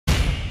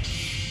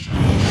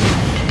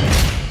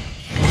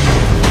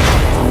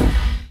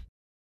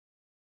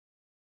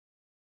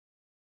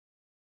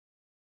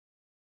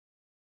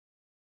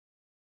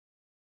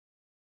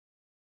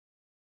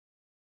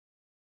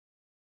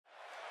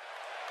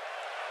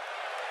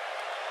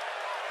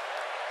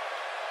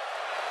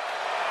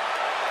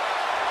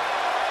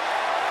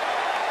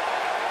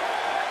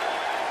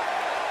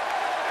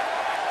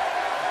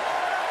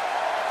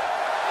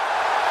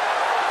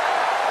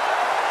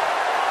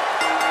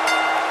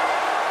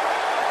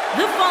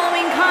The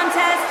following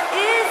contest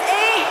is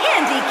a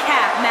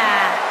handicap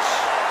match.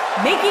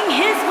 Making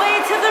his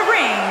way to the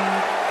ring,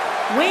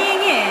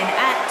 weighing in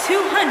at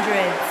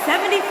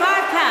 275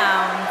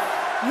 pounds,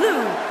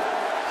 Luke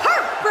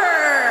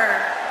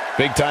Harper.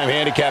 Big time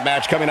handicap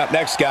match coming up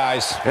next,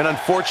 guys. And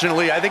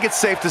unfortunately, I think it's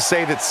safe to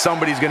say that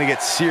somebody's going to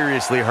get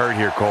seriously hurt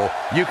here, Cole.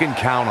 You can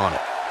count on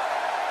it.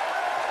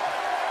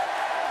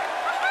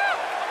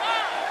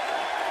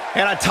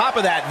 And on top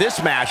of that,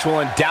 this match will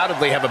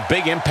undoubtedly have a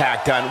big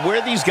impact on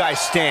where these guys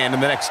stand in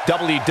the next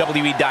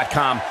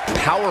WWE.com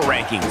power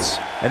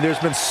rankings. And there's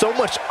been so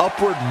much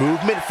upward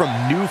movement from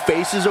new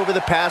faces over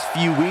the past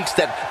few weeks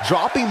that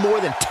dropping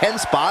more than 10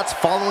 spots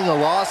following a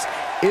loss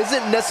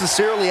isn't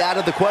necessarily out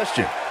of the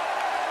question.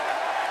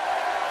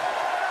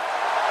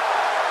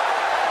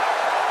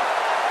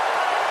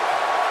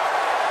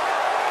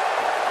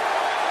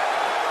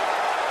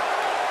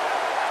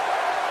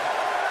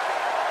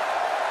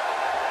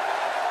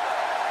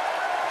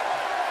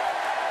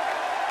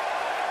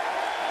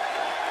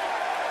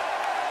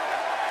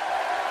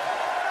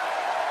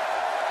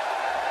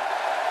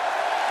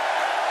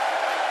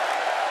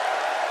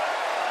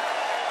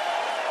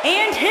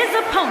 And his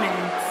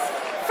opponents,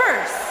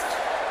 first,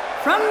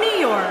 from New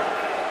York,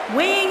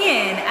 weighing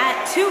in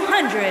at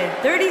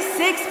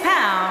 236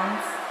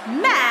 pounds,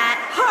 Matt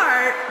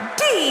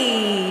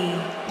Hardy.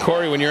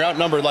 Corey, when you're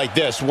outnumbered like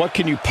this, what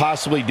can you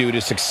possibly do to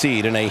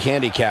succeed in a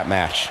handicap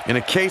match? In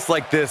a case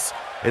like this,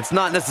 it's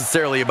not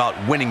necessarily about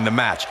winning the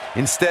match.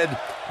 Instead,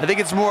 I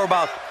think it's more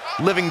about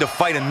living to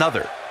fight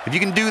another. If you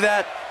can do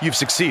that, you've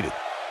succeeded.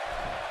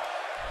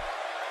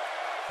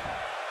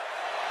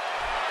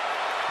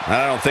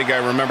 I don't think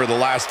I remember the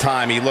last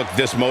time he looked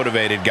this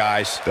motivated,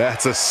 guys.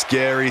 That's a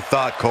scary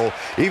thought, Cole.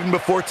 Even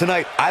before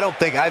tonight, I don't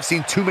think I've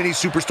seen too many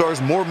superstars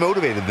more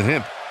motivated than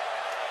him.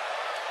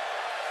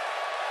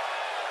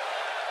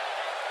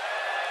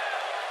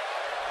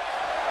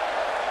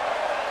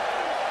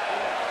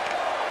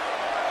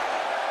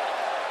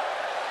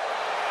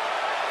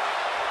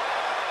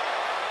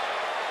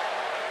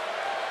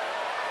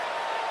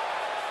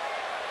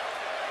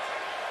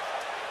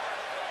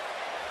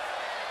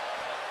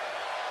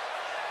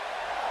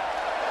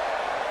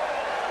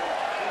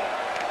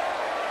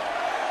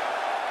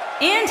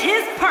 And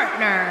his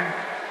partner,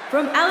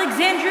 from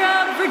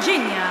Alexandria,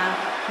 Virginia,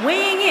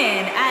 weighing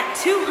in at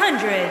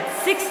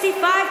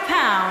 265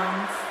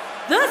 pounds,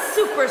 the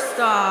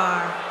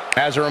Superstar.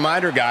 As a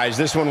reminder, guys,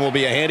 this one will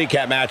be a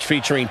handicap match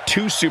featuring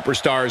two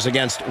superstars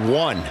against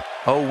one.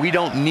 Oh, we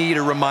don't need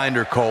a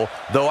reminder, Cole,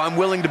 though I'm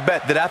willing to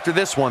bet that after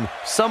this one,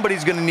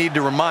 somebody's going to need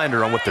a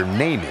reminder on what their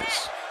name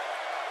is.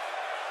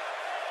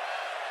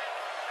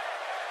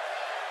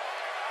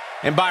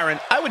 And Byron,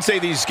 I would say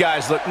these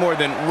guys look more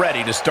than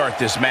ready to start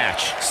this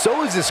match.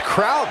 So is this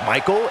crowd,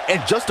 Michael,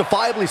 and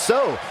justifiably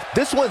so.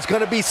 This one's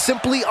going to be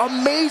simply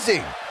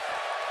amazing.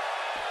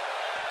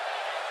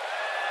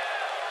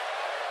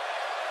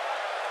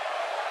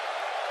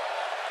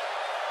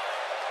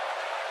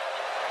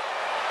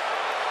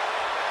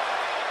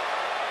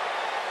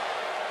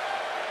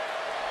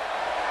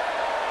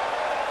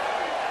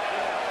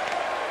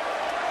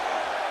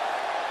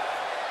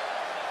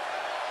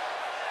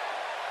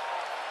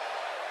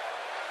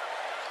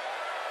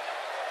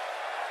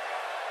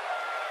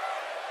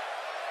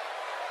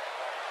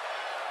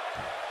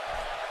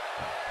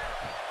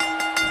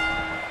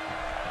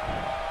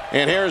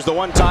 And here's the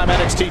one-time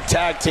NXT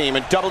Tag Team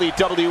and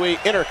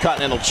WWE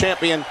Intercontinental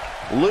Champion,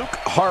 Luke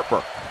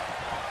Harper.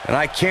 And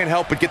I can't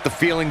help but get the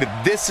feeling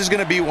that this is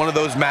going to be one of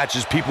those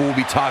matches people will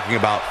be talking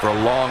about for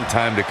a long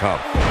time to come.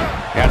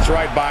 That's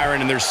right,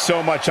 Byron, and there's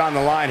so much on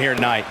the line here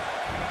tonight.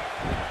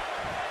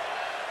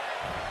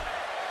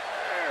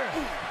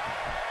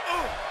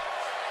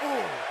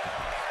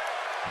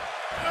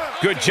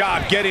 Good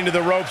job getting to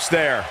the ropes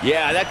there.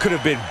 Yeah, that could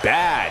have been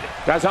bad.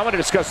 Guys, I want to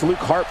discuss Luke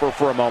Harper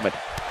for a moment.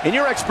 In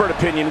your expert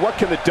opinion, what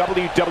can the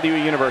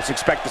WWE Universe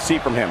expect to see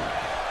from him?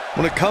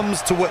 When it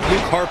comes to what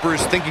Luke Harper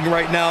is thinking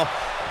right now,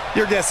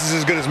 your guess is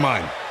as good as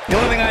mine. The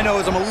only thing I know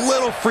is I'm a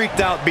little freaked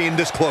out being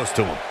this close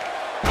to him.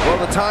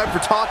 Well, the time for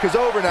talk is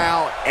over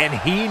now, and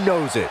he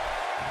knows it.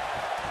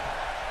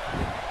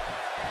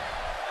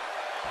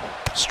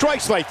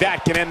 Strikes like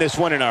that can end this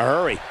one in a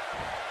hurry.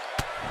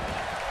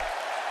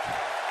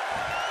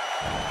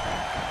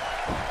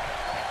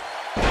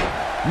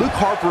 Luke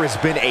Harper has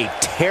been a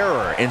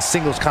terror in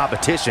singles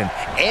competition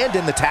and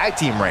in the tag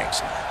team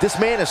ranks. This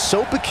man is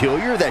so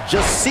peculiar that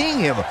just seeing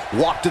him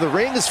walk to the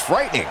ring is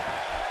frightening.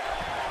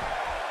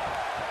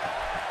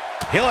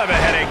 He'll have a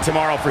headache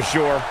tomorrow for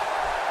sure.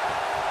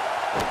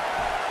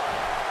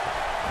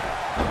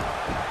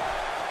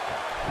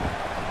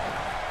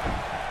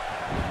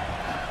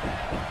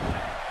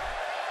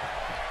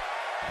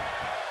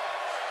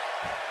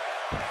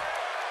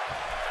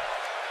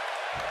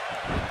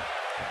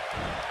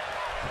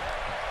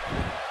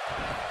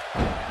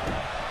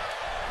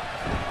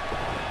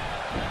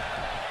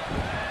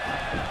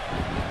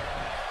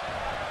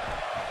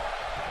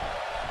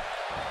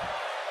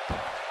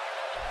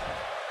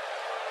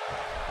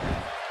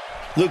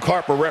 Luke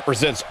Harper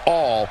represents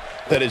all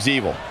that is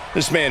evil.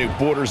 This man who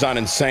borders on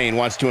insane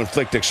wants to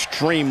inflict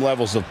extreme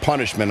levels of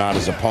punishment on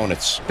his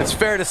opponents. It's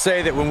fair to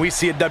say that when we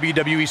see a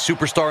WWE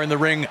superstar in the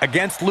ring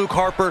against Luke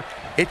Harper,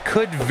 it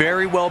could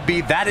very well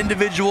be that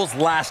individual's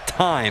last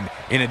time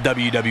in a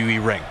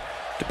WWE ring.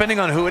 Depending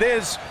on who it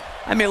is,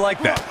 I may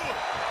like that.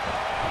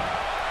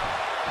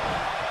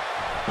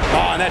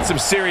 Oh, and that's some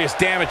serious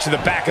damage to the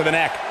back of the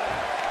neck.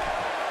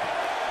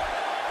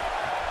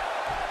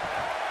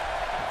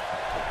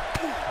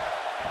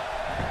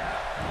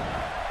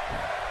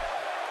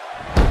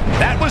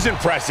 That was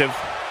impressive.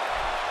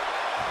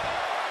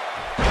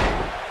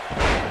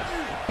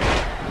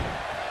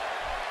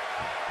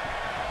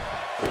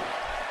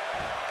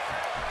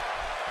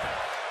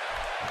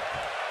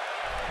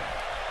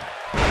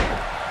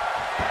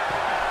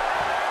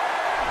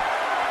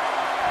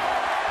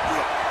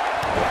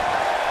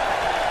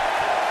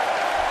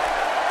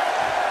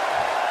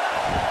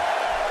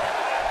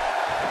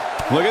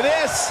 Look at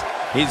this.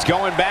 He's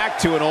going back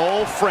to an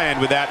old friend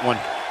with that one.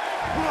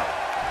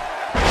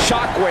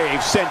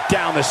 Shockwave sent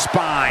down the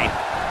spine.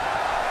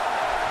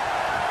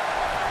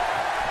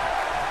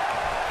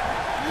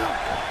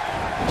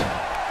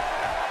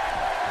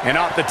 And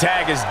off the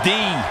tag is D.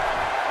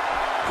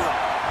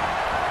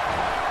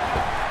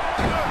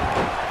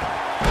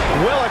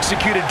 Well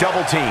executed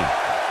double team.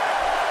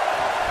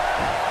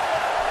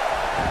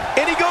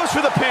 And he goes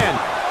for the pin.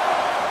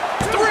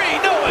 3,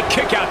 no, a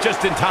kick out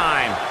just in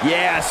time.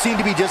 Yeah, seemed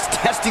to be just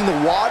testing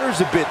the waters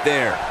a bit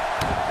there.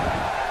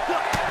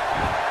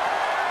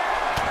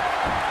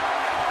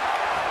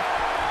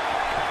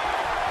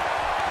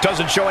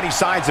 Doesn't show any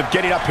signs of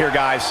getting up here,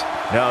 guys.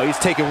 No, he's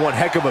taking one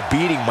heck of a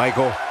beating,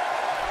 Michael.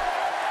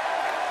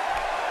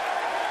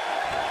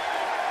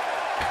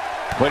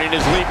 Putting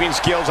his leaping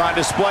skills on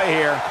display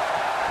here.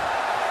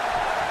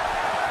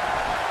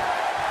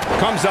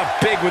 Comes up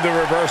big with the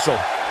reversal.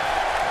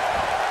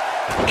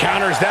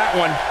 Counters that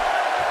one.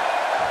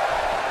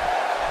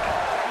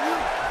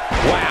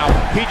 Wow,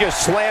 he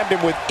just slammed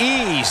him with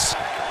ease.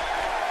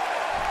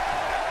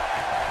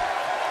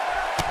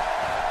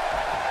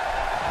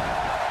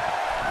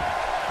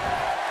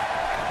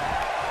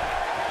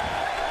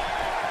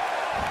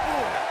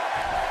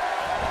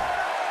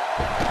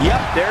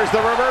 Yep, there's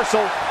the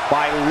reversal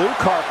by Luke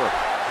Harper.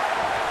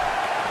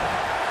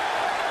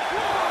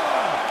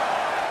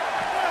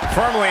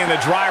 Firmly in the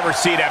driver's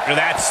seat after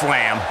that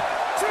slam.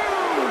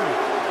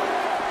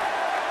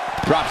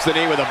 Drops the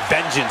knee with a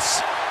vengeance.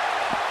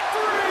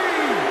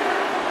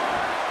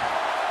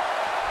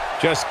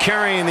 Just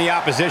carrying the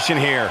opposition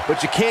here.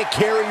 But you can't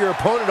carry your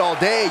opponent all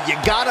day. You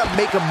gotta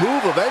make a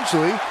move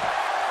eventually.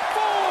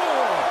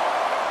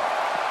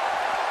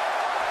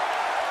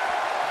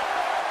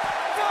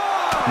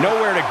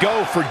 Nowhere to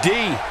go for D.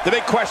 The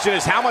big question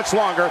is, how much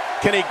longer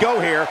can he go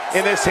here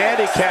in this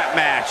handicap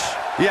match?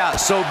 Yeah,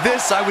 so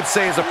this, I would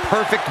say, is a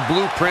perfect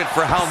blueprint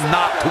for how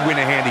not to win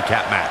a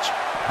handicap match.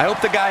 I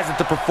hope the guys at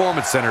the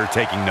Performance Center are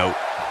taking note.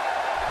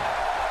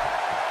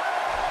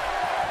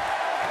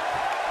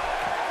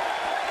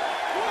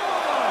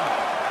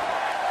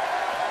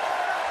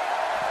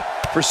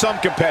 For some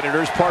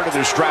competitors, part of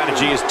their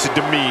strategy is to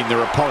demean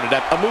their opponent.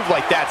 A move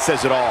like that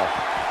says it all.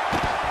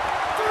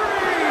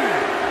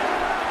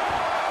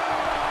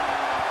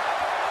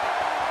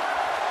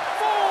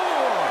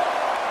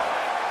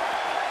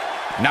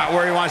 Not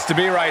where he wants to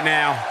be right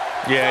now.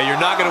 Yeah, you're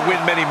not going to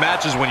win many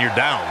matches when you're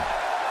down.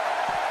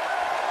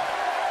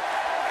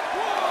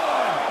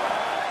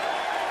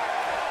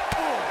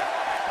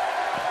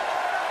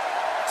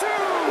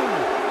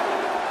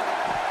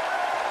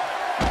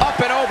 Up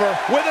and over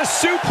with a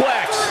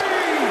suplex.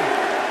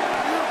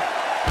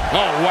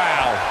 Oh,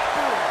 wow.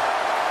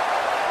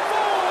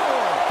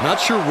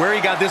 Not sure where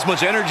he got this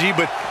much energy,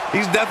 but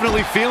he's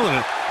definitely feeling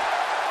it.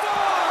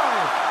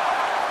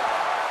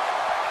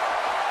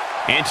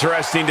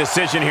 Interesting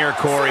decision here,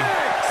 Corey.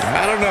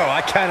 I don't know.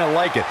 I kind of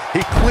like it.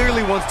 He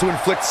clearly wants to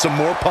inflict some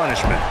more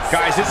punishment.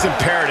 Guys, it's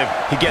imperative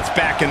he gets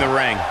back in the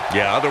ring.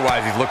 Yeah,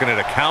 otherwise he's looking at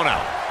a count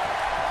out.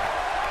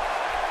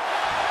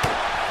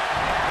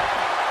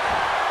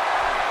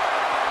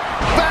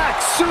 Back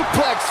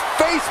suplex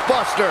face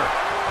buster.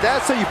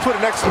 That's how you put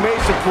an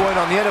exclamation point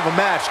on the end of a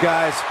match,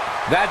 guys.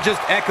 That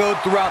just echoed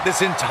throughout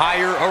this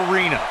entire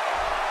arena.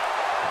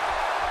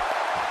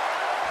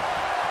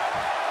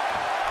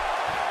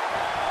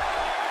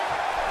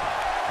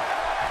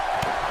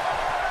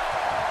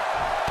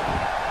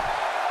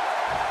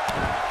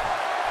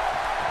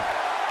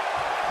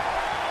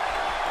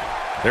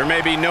 There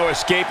may be no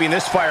escaping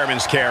this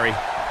fireman's carry.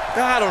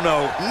 I don't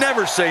know.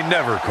 Never say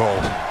never,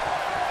 Cole.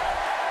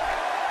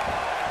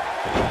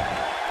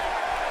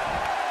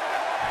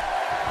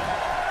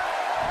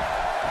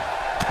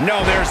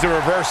 No, there's the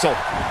reversal.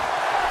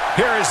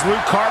 Here is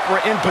Luke Harper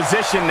in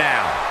position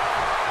now.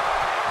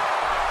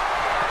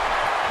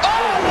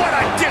 Oh, what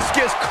a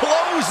discus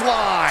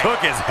clothesline!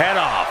 Took his head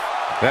off.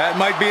 That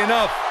might be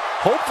enough.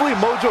 Hopefully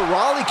Mojo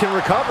Rawley can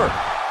recover.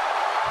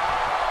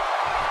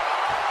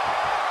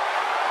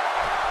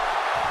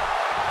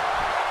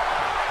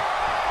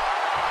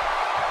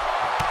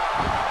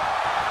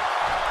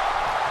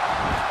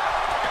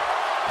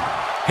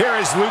 Here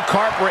is Luke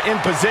Harper in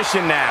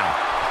position now.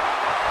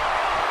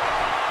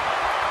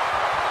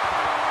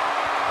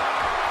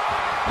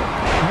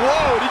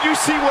 Whoa, did you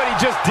see what he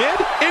just did?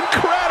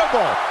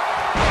 Incredible!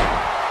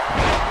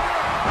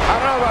 I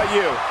don't know about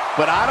you,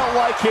 but I don't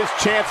like his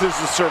chances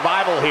of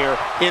survival here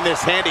in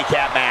this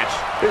handicap match.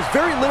 There's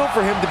very little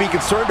for him to be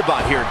concerned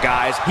about here,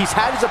 guys. He's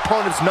had his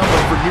opponent's number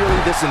for nearly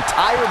this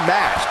entire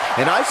match,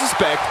 and I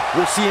suspect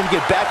we'll see him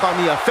get back on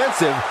the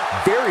offensive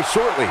very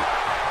shortly.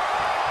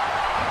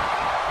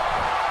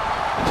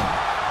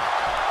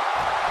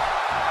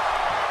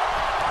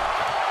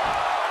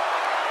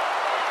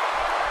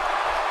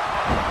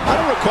 I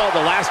don't recall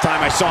the last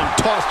time I saw him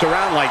tossed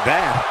around like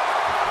that.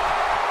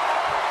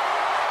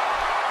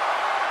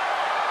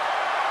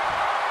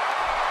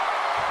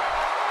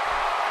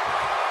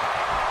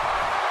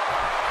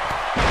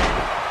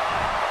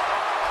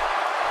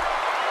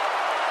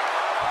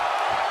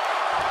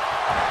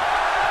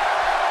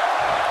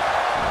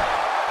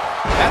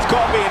 That's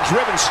called being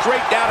driven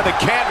straight down to the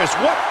canvas.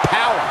 What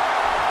power!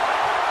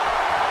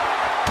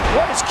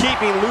 What is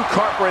keeping Luke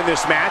Harper in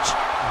this match?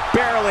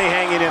 Barely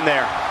hanging in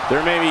there.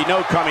 There may be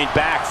no coming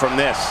back from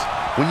this.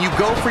 When you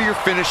go for your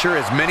finisher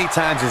as many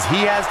times as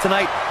he has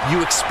tonight,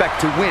 you expect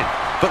to win.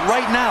 But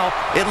right now,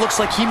 it looks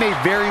like he may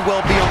very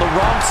well be on the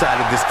wrong side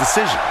of this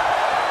decision.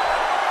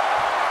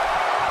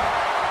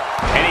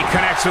 And he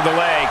connects with the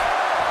leg.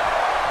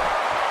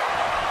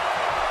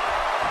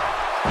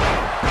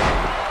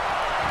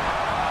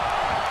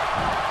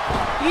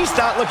 He's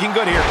not looking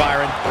good here,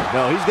 Byron.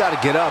 No, he's got to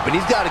get up, and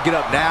he's got to get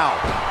up now.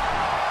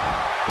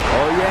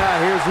 Oh,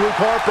 yeah, here's Luke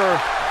Harper.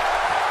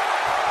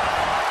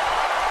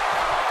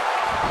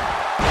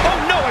 Oh,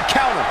 no, a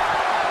counter.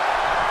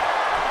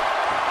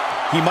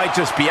 He might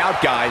just be out,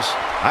 guys.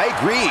 I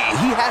agree.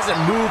 He hasn't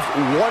moved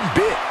one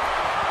bit.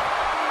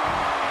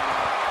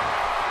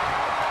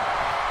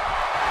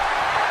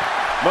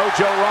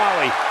 Mojo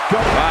Rawley.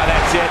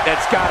 That's it.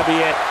 That's got to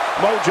be it.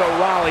 Mojo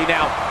Rawley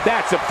now.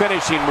 That's a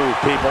finishing move,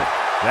 people.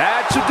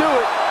 That should do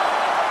it.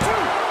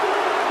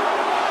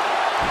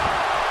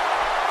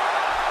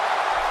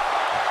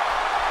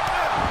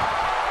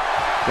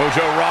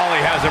 Mojo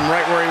Rawley has him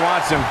right where he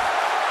wants him.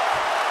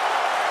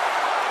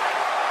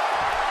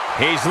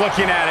 He's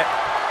looking at it.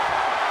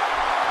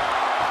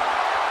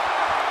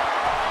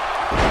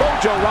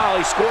 Mojo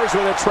Rawley scores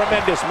with a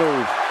tremendous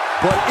move.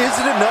 But is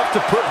it enough to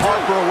put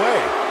Harper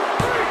away?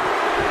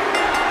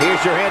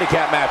 Here's your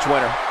handicap match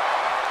winner.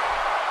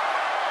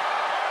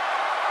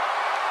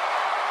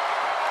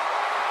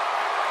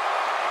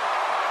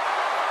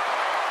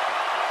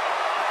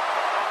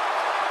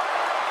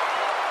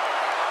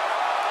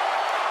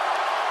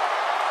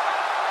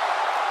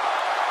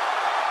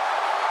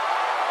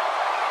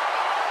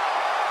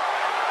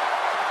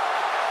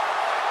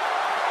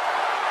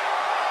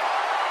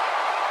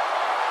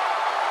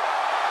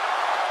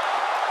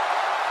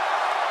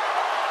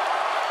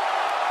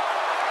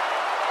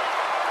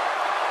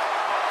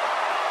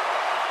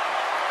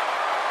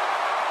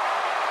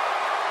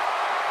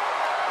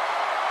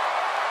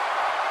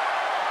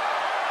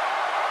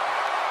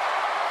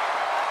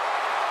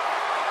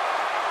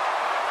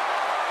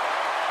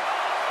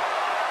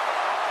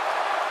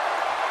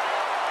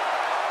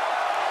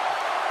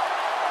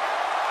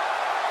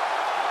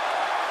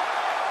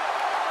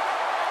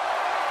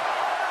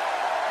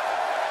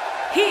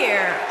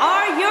 Here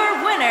are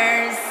your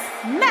winners,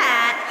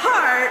 Matt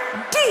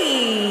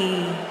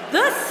Hardy,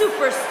 the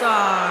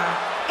superstar,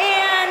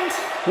 and...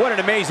 What an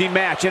amazing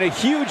match and a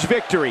huge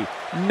victory.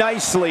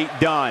 Nicely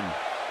done.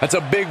 That's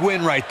a big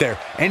win right there.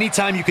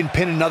 Anytime you can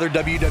pin another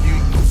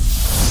WWE